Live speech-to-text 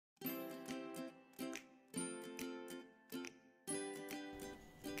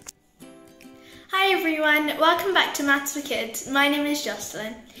everyone, welcome back to Maths for Kids. My name is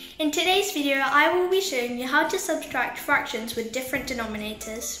Jocelyn. In today's video, I will be showing you how to subtract fractions with different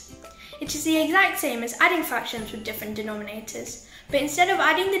denominators. It is the exact same as adding fractions with different denominators, but instead of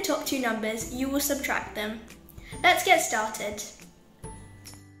adding the top two numbers, you will subtract them. Let's get started.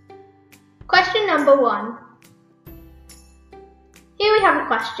 Question number 1. Here we have a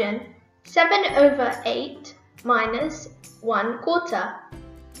question, 7/8 minus 1/4.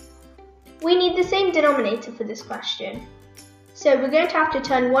 We need the same denominator for this question, so we're going to have to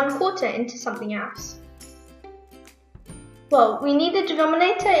turn 1/4 into something else. Well, we need the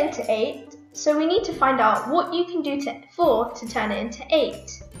denominator into 8, so we need to find out what you can do to 4 to turn it into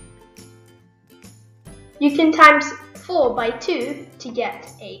 8. You can times 4 by 2 to get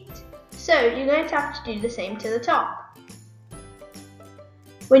 8, so you're going to have to do the same to the top.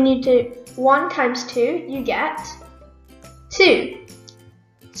 When you do 1 times 2, you get 2.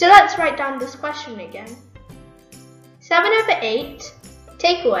 So let's write down this question again. 7/8,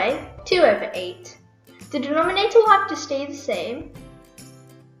 take away 2/8. The denominator will have to stay the same.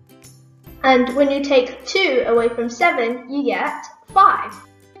 And when you take 2 away from 7, you get 5.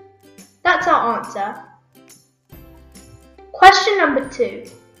 That's our answer. Question number 2.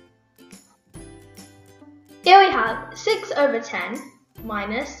 Here we have 6/10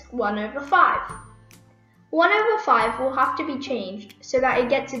 minus 1/5. 1/5 will have to be changed so that it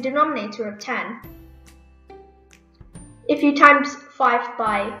gets a denominator of 10. If you times 5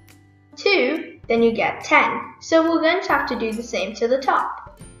 by 2, then you get 10. So we're going to have to do the same to the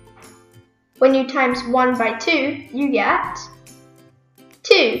top. When you times 1 by 2, you get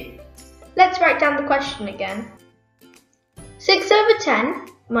 2. Let's write down the question again. 6/10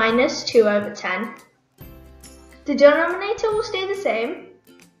 minus 2/10. The denominator will stay the same,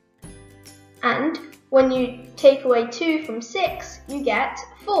 and when you take away 2 from 6, you get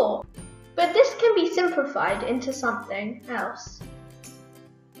 4. But this can be simplified into something else.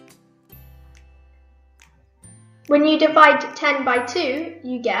 When you divide 10 by 2,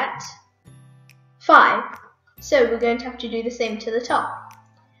 you get 5. So we're going to have to do the same to the top.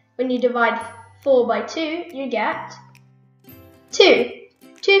 When you divide 4 by 2, you get 2.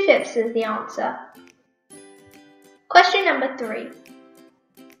 2/5 is the answer. Question number 3.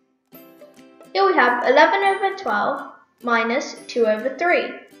 Here we have 11/12 minus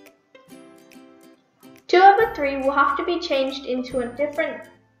 2/3. 2/3 will have to be changed into a different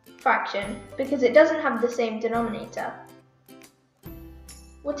fraction because it doesn't have the same denominator.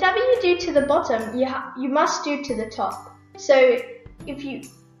 Whatever you do to the bottom, you must do to the top. So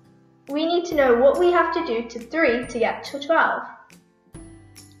we need to know what we have to do to 3 to get to 12.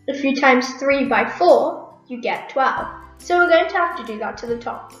 If you times 3 by 4, you get 12. So we're going to have to do that to the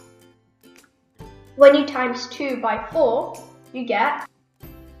top. When you times 2 by 4, you get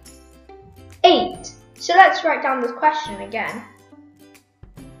 8. So let's write down this question again.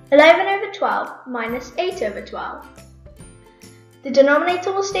 11/12 minus 8/12. The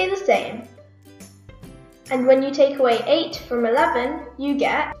denominator will stay the same. And when you take away 8 from 11, you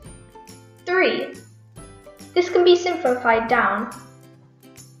get 3. This can be simplified down.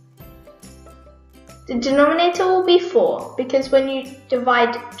 The denominator will be 4 because when you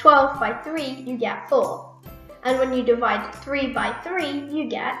divide 12 by 3, you get 4. And when you divide 3 by 3, you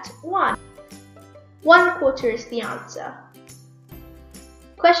get 1. 1/4 is the answer.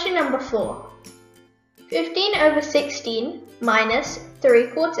 Question number 4. 15/16 minus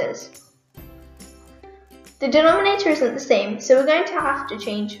 3/4. The denominator isn't the same, so we're going to have to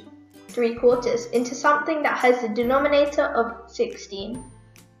change 3/4 into something that has a denominator of 16.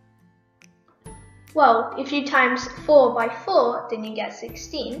 Well, if you times 4 by 4, then you get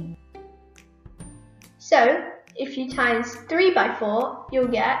 16. So, if you times 3 by 4, you'll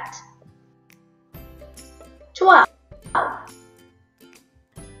get 12.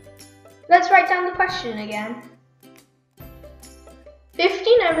 Let's write down the question again.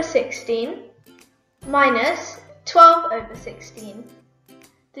 15/16 minus 12/16.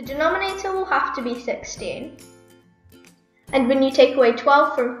 The denominator will have to be 16. And when you take away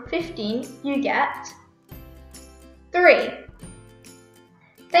 12 from 15, you get 3.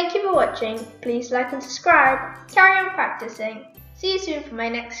 Thank you for watching. Please like and subscribe. Carry on practicing. See you soon for my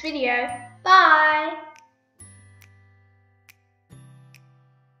next video. Bye!